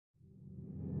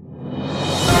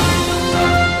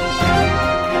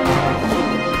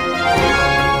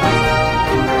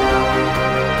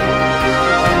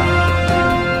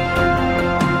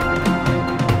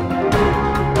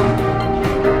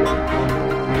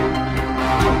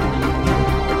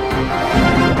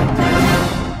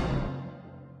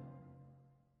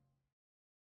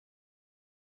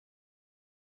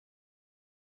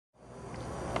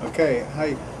Okay,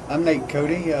 hi, I'm Nate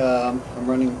Cody. I'm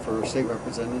running for state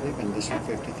representative in District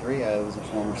 53. I was a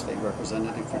former state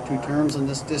representative for 2 terms in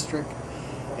this district,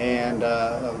 and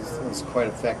I was quite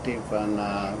effective on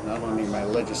not only my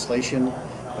legislation,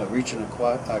 but reaching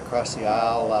across the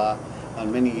aisle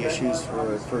on many issues.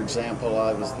 For example,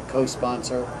 I was the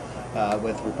co-sponsor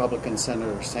with Republican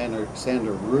Senator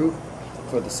Sandra Rue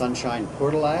for the Sunshine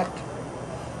Portal Act.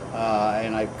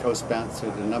 And I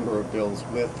co-sponsored a number of bills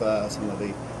with some of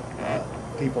the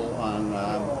people on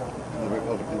the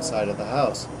Republican side of the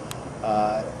House.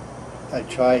 I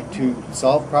try to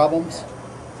solve problems,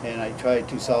 and I try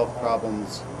to solve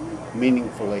problems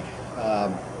meaningfully.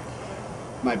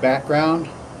 My background,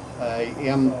 I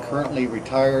am currently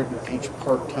retired and teach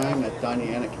part-time at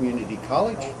Doñana Community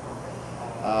College.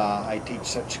 I teach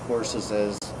such courses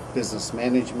as business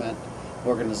management,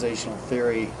 organizational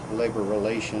theory, labor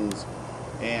relations,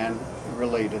 and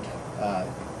related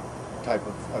type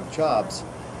of jobs.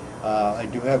 I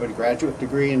do have a graduate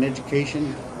degree in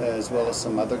education as well as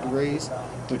some other degrees,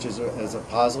 which is a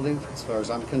positive as far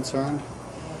as I'm concerned.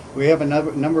 We have a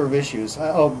number of issues.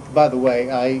 Oh, by the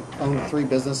way, I owned 3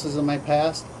 businesses in my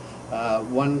past.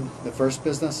 The first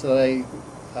business that I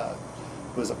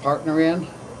was a partner in,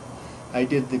 I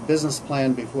did the business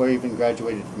plan before I even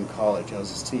graduated from college. I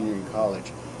was a senior in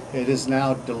college. It is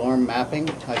now DeLorme Mapping.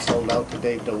 I sold out to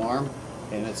Dave DeLorme,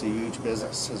 and it's a huge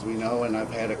business, as we know, and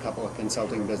I've had a couple of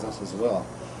consulting businesses as well.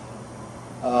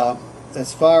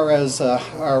 As far as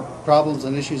our problems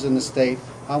and issues in the state,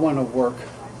 I want to work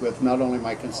with not only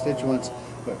my constituents,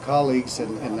 but colleagues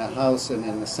in the House and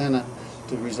in the Senate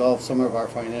to resolve some of our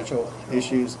financial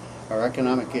issues, our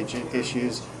economic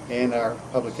issues, and our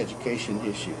public education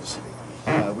issues.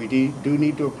 We do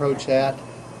need to approach that.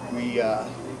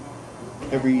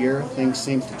 Every year things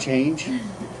seem to change,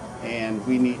 and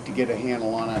we need to get a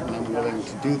handle on it, and I'm willing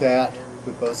to do that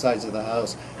with both sides of the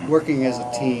House, working as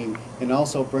a team, and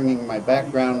also bringing my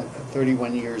background,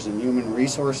 31 years in human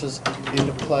resources,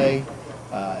 into play.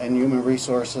 In human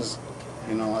resources,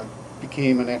 you know, I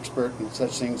became an expert in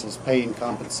such things as pay and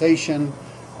compensation,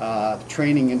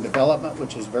 training and development,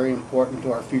 which is very important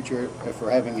to our future if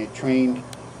we're having a trained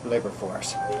labor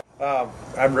force.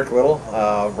 I'm Rick Little,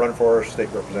 run for state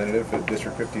representative at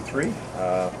District 53.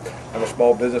 I'm a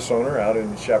small business owner out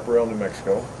in Chaparral, New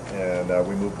Mexico, and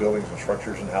we move buildings and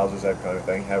structures and houses, that kind of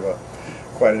thing. Have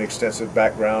quite an extensive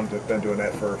background. I've been doing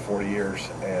that for 40 years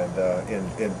and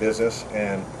in business.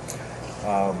 And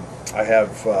I have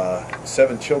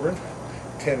 7 children,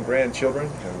 10 grandchildren,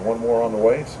 and 1 more on the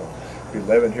way. So I'll be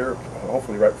 11 here,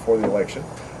 hopefully right before the election.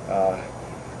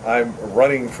 I'm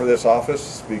running for this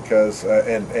office because,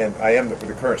 and I am the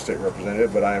current state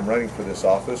representative, but I am running for this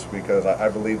office because I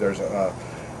believe there's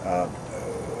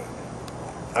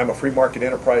I'm a free market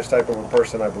enterprise type of a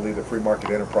person. I believe that free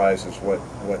market enterprise is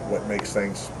what makes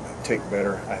things tick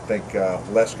better. I think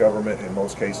less government in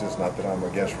most cases, not that I'm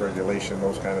against regulation,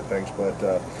 those kind of things, but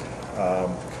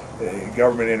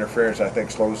government interference I think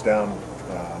slows down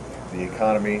the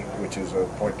economy, which is a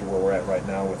point to where we're at right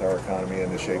now with our economy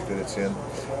and the shape that it's in.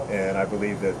 And I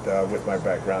believe that with my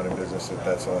background in business,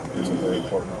 it's a very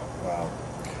important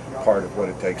part of what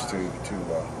it takes to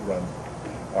run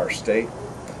our state.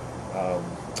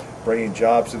 Bringing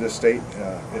jobs to this state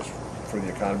for the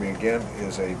economy again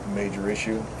is a major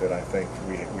issue that I think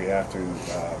we have to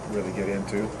really get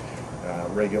into.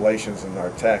 Regulations in our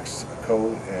tax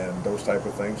code and those type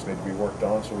of things need to be worked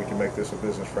on so we can make this a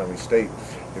business-friendly state.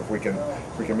 If we can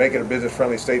make it a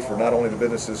business-friendly state for not only the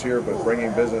businesses here, but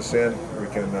bringing business in, we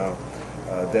can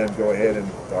then go ahead and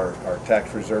our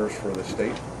tax reserves for the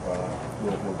state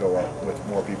will go up with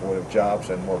more people with jobs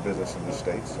and more business in the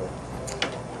state. So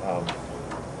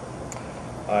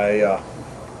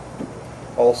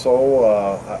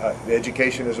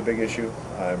education is a big issue.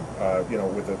 You know,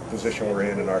 with the position we're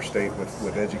in our state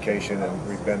with education, and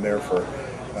we've been there for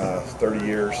 30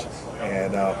 years,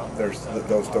 and there's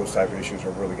those type of issues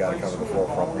have really got to come to the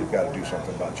forefront. We've got to do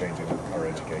something about changing our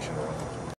education around.